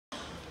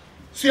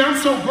See, I'm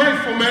so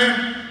grateful,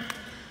 man.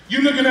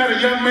 You're looking at a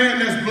young man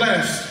that's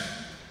blessed.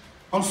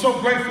 I'm so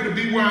grateful to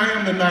be where I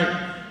am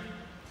tonight.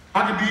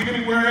 I could be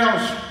anywhere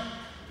else,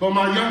 but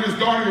my youngest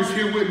daughter is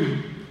here with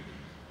me.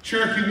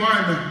 Cherokee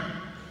Wyman,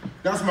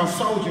 that's my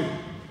soldier.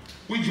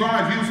 We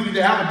drive usually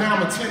to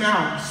Alabama 10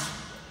 hours.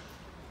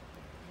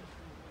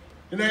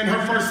 It ain't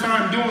her first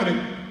time doing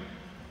it.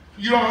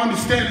 You don't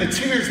understand the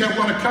tears that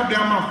want to come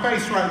down my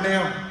face right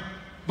now.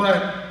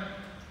 But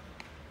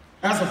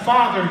as a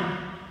father,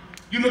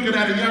 you're looking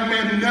at a young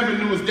man who never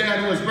knew his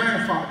dad or his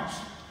grandfathers.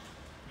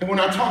 And when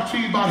I talk to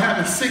you about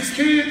having 6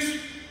 kids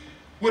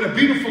with a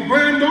beautiful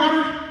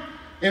granddaughter,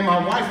 and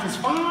my wife is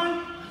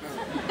fine,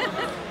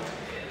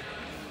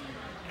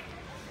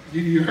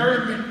 you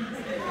heard me?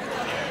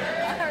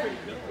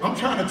 I'm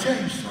trying to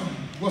tell you something.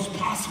 What's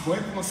possible?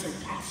 Everyone say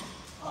possible.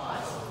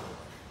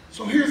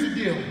 So here's the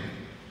deal.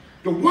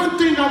 The one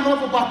thing I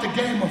love about the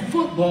game of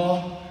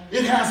football,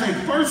 it has a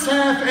first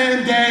half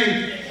and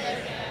a...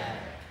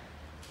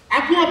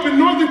 I grew up in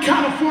Northern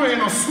California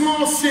in a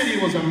small city.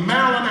 It was 1.5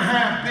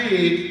 miles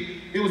big.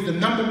 It was the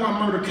 #1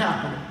 murder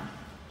capital.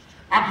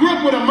 I grew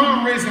up with a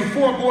mom raising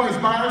 4 boys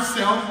by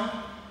herself.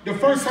 The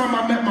first time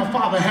I met my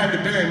father, I had to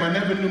bury him. I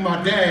never knew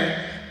my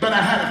dad, but I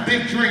had a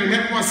big dream.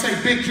 Everyone say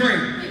big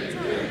dream. Big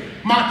dream.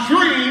 My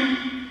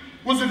dream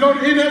was to go to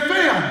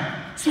NFL.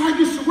 So I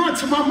used to run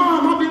to my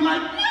mom. I'd be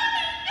like, Mommy,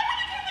 I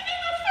want to get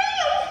to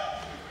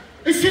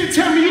the NFL. And she'd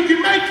tell me you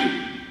can make it.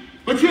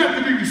 But you have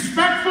to be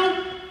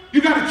respectful.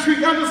 You got to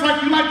treat others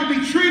like you like to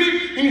be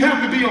treated, and you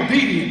have to be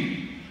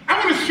obedient. I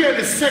want to share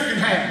this second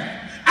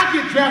half. I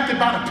get drafted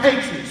by the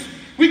Patriots.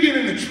 We get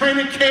into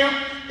training camp.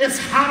 It's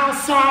hot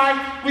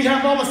outside. We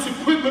have all this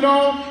equipment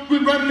on.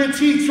 We're running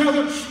into each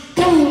other.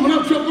 Boom, and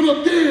I'm jumping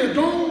up there,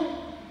 dog.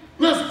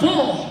 Let's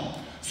ball.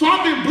 So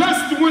I've been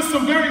blessed to win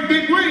some very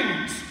big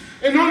rings.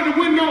 In order to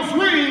win those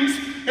rings,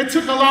 it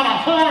took a lot of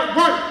hard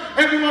work.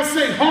 Everyone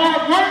say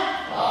hard work.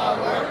 Hard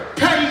work.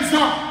 Pays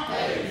off.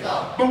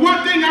 But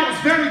one thing I was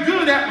very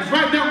good at was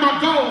writing down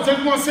my goals.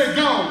 Everyone say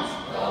goals.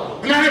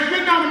 And I had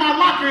written out in my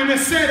locker and it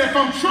said, if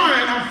I'm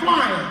trying, I'm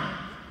flying.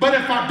 But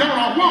if I don't,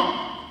 I won't.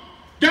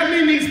 That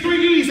means these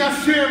 3 E's, I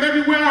share them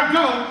everywhere I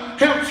go,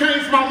 help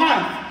change my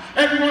life.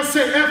 Everyone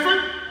say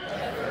effort,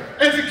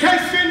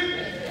 education,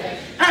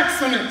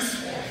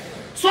 excellence.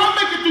 So I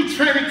make it through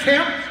training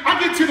camp. I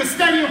get to the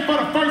stadium for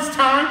the first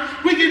time.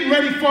 We're getting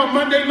ready for a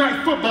Monday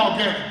night football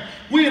game.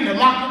 We in the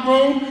locker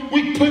room.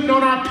 We putting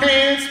on our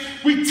pants.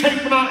 We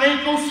taping our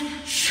ankles.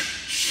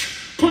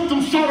 Put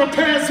them shoulder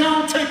pads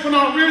on, taping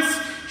our wrists.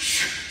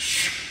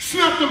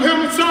 Snap them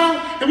helmets on,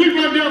 and we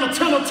run down the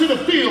tunnel to the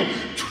field.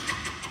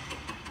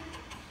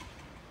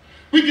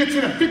 We get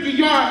to the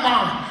 50-yard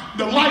line.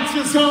 The lights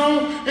is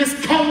on. It's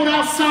cold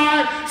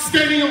outside.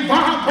 Stadium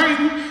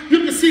vibrating.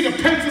 You can see the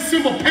Patriot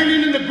symbol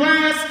painted in the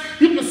grass.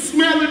 You can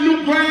smell the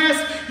new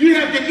grass. You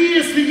have the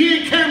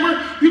ESPN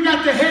camera. You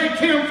got the head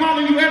cam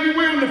following you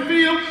everywhere on the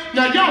field.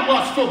 Now, y'all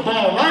watch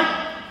football,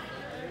 right?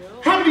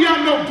 How many of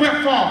y'all know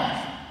Brett Favre?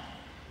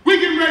 We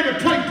getting ready to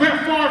play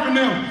Brett Favre and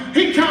them.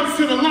 He comes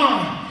to the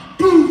line.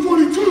 Blue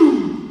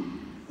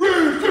 42,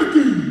 red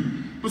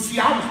 50. But see,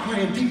 I was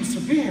playing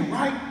defensive end,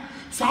 right?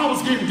 So I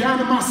was getting down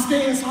in my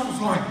stance. I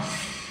was like,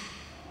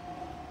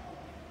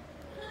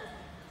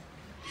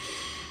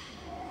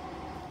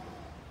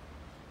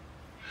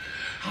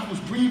 I was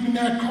breathing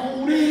that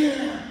cold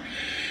air.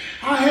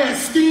 I had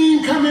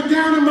steam coming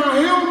down in my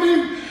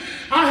helmet.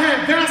 I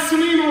had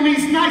Vaseline on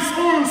these nice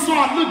arms so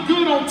I looked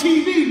good on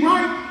TV,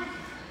 right?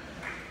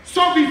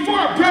 So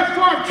before Brett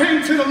Favre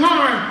came to the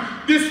line,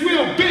 this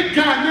real big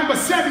guy, number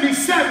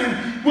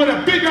 77, with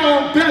a big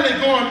old belly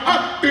going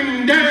up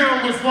and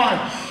down was like,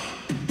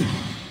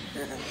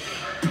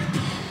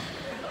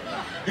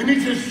 and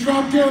he just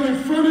dropped down in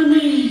front of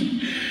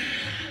me.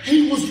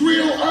 He was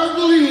real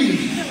ugly.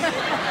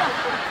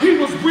 He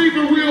was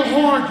breathing real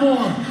hard,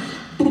 going,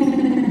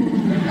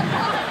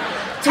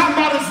 talking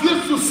about his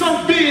lips were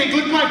so big,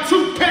 looked like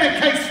 2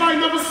 pancakes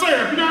fighting over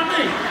syrup, you know what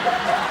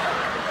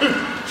I mean?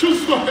 True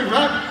story,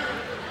 right?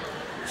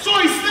 So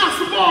he snaps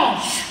the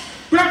ball.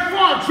 Brett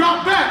Favre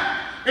dropped back.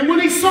 And when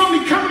he saw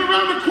me coming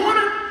around the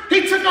corner,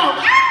 he took off.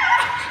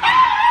 Ah!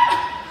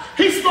 Ah!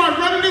 He started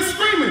running and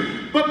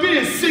screaming. But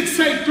being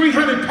 6'8",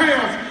 300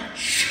 pounds,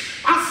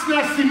 I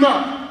snatched him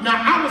up. Now,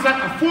 I was at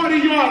the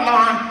 40-yard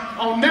line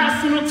on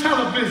national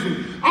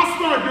television. I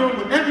started doing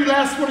what every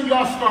last one of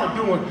y'all started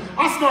doing.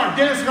 I started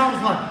dancing. I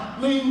was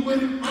like, lean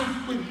with it,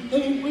 rock with it,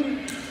 lean with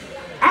it.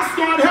 I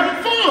started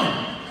having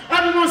fun.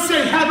 Everyone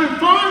say having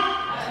fun.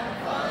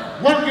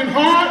 Working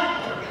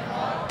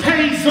hard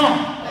pays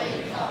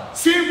off.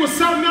 See, it was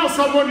something else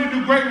I wanted to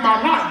do great in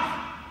my life.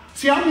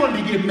 See, I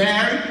wanted to get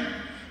married,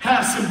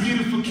 have some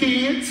beautiful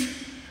kids.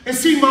 And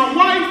see, my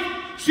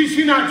wife, she's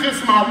not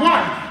just my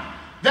wife.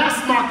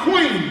 That's my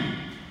queen.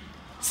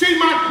 See,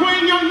 my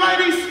queen, young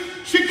ladies,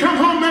 she come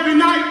home every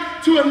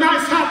night to a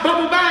nice hot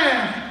bubble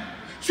bath.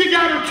 She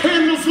got her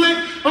candles lit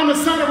on the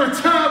side of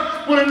her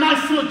tub with a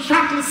nice little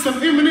chocolate,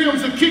 some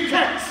M&Ms and Kit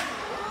Kats.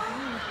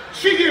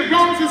 She get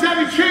roses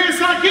every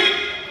chance I get.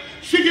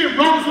 She get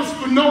roses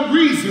for no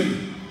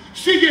reason.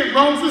 She get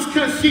roses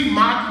because she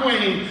my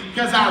queen,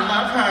 because I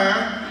love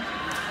her.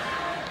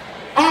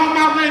 All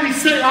my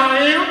ladies say I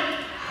am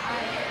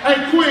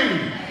a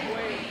queen.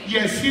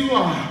 Yes, you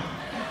are.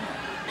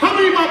 How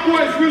many of my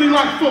boys really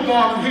like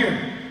football in here?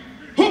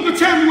 Who can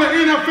tell me what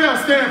NFL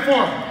stands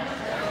for?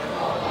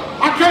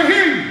 I can't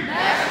hear you.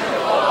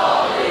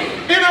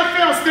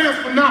 NFL stands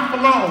for not for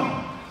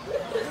long.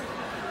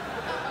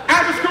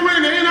 Average career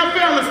in the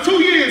NFL is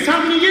 2 years. How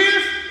many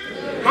years?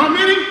 How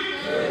many?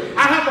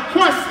 I have a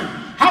question.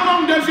 How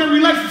long does your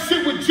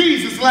relationship with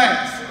Jesus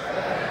last?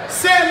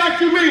 Say it like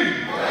you mean it.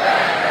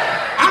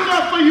 I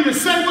love for you to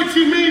say what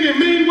you mean and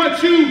mean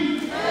what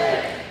you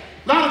say.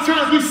 A lot of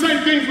times we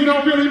say things we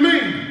don't really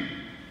mean.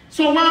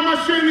 So why am I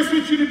sharing this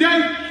with you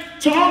today?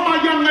 To all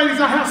my young ladies,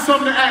 I have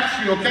something to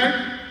ask you, okay?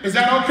 Is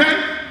that okay?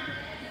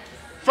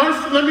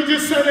 First, let me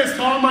just say this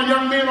to all my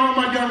young men, all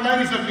my young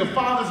ladies. If your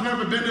father's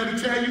never been there to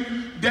tell you,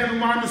 Devin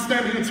Wyman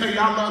stand here and tell you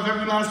I love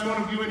every last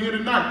one of you in here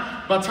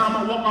tonight. By the time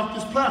I walk off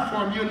this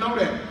platform, you'll know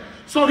that.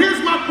 So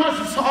here's my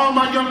question to all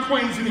my young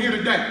queens in here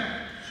today.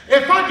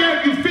 If I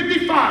gave you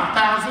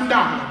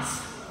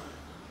 $55,000,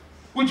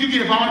 would you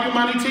give all your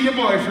money to your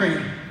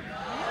boyfriend?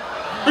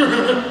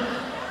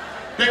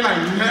 They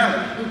like,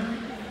 no.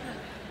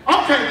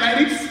 Okay,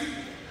 ladies,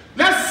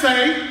 let's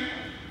say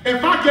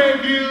if I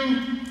gave you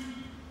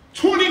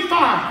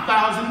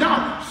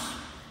 $25,000,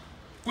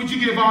 would you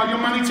give all your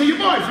money to your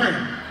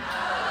boyfriend?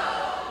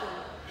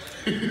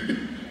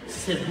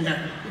 Said no.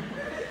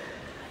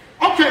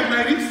 Okay,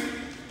 ladies,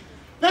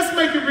 let's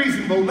make it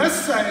reasonable. Let's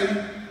say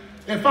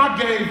if I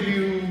gave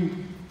you,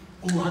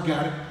 oh, I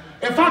got it.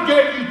 If I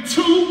gave you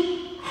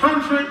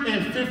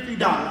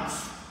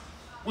 $250,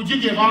 would you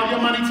give all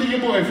your money to your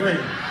boyfriend?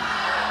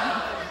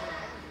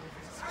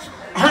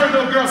 I heard a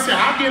little girl say,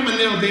 I'll give him a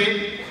little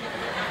bit.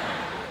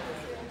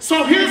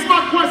 So here's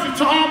my question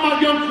to all my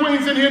young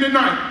queens in here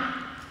tonight.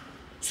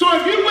 So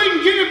if you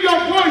wouldn't give your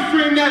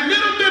boyfriend that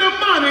little bit of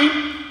money,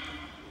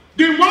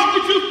 then why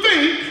would you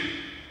think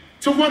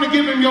to want to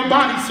give him your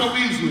body so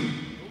easily?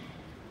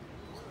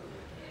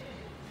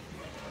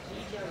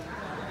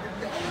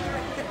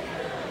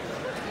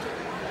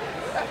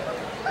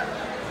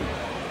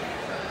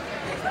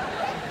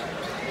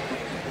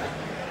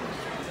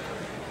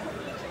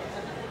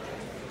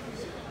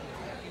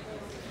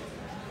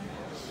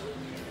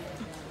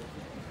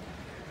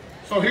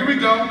 So here we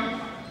go.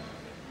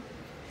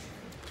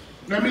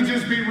 Let me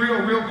just be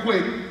real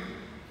quick.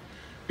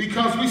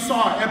 Because we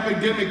saw an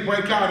epidemic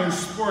break out in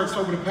sports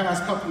over the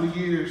past couple of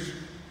years.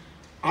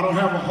 I don't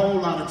have a whole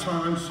lot of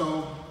time,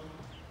 so,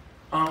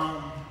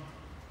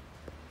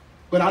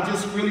 but I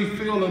just really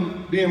feel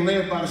being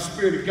led by the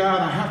Spirit of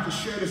God. I have to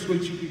share this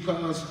with you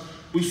because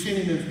we've seen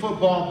it in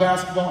football,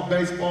 basketball,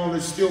 baseball.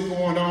 It's still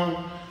going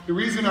on. The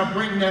reason I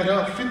bring that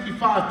up,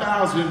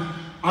 55,000,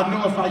 I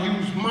know if I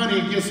use money,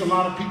 it gets a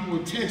lot of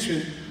people's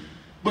attention,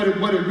 but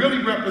what it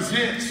really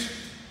represents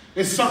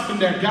is something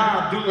that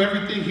God do.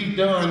 Everything he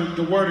done,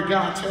 the word of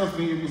God tells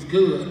me it was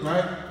good,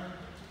 right?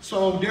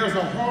 So there's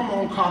a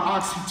hormone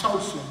called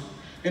oxytocin,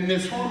 and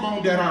this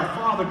hormone that our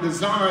Father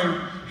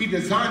designed, he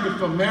designed it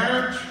for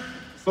marriage,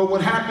 but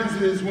what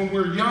happens is when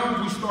we're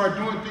young, we start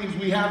doing things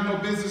we have no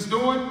business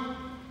doing,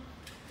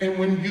 and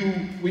when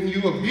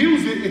you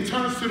abuse it, it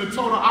turns to the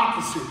total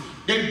opposite.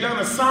 They've done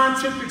a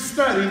scientific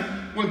study.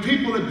 When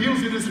people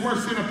abuse it, it's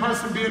worse than a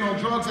person being on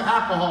drugs or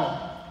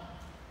alcohol.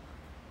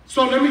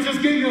 So let me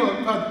just give you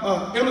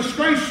an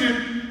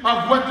illustration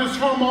of what this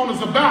hormone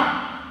is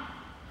about.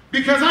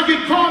 Because I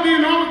get called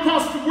in all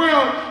across the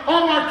world,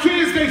 all our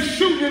kids, they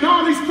shooting and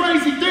all these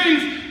crazy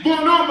things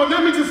going on, but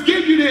let me just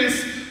give you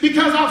this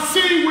because I've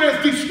seen where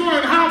it's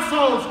destroying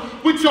households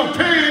with your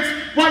parents,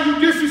 why you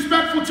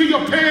disrespectful to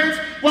your parents,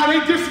 why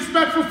they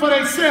disrespectful for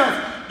themselves.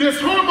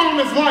 This hormone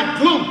is like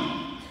glue.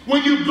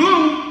 When you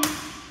glue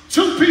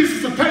two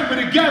pieces of paper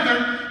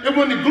together, and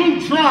when the glue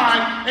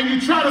dry and you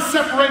try to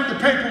separate the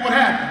paper, what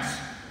happens?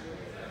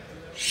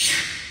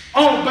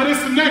 Oh, but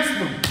it's the next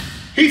one.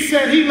 He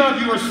said he loved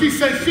you, or she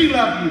said she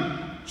loved you.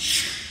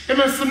 And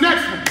it's the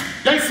next one.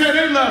 They say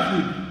they love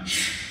you.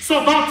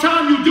 So about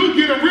time you do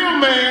get a real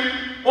man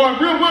or a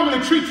real woman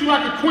to treat you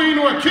like a queen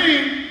or a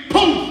king,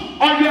 poof,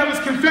 all you have is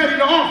confetti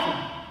to offer.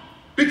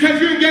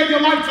 Because you gave your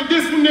life to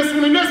this one, this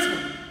one, and this one.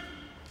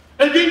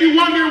 And then you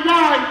wonder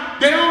why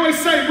they always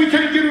say we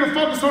can't get her to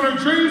focus on her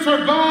dreams,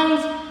 her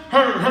goals,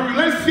 her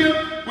relationship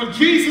with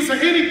Jesus or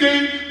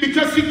anything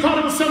because she caught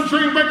up with some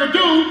dream breaker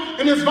dude,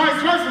 and it's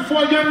vice versa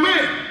for a young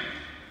man.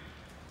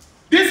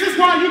 This is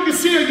why you can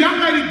see a young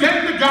lady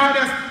dating a guy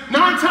that's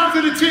 9 times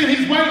out of 10,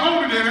 he's way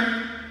older than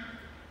her.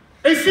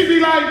 And she'd be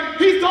like,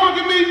 he's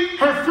dogging me,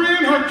 her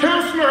friend, her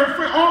counselor, her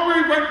friend,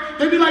 already,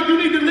 they'd be like, you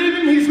need to leave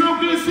him, he's no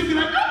good. She'd be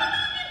like, oh,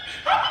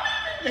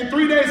 and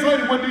 3 days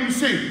later, what do you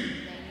see?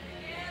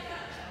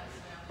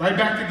 Right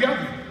back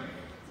together.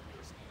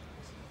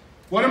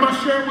 What am I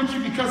sharing with you?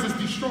 Because it's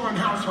destroying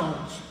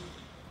households.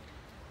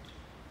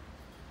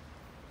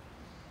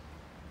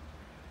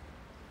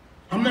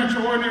 I'm not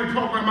your ordinary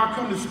program. I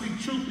come to speak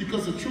truth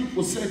because the truth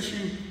will set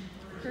you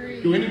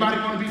free. Do anybody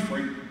want to be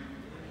free?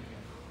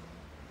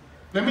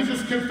 Let me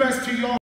just confess to y'all.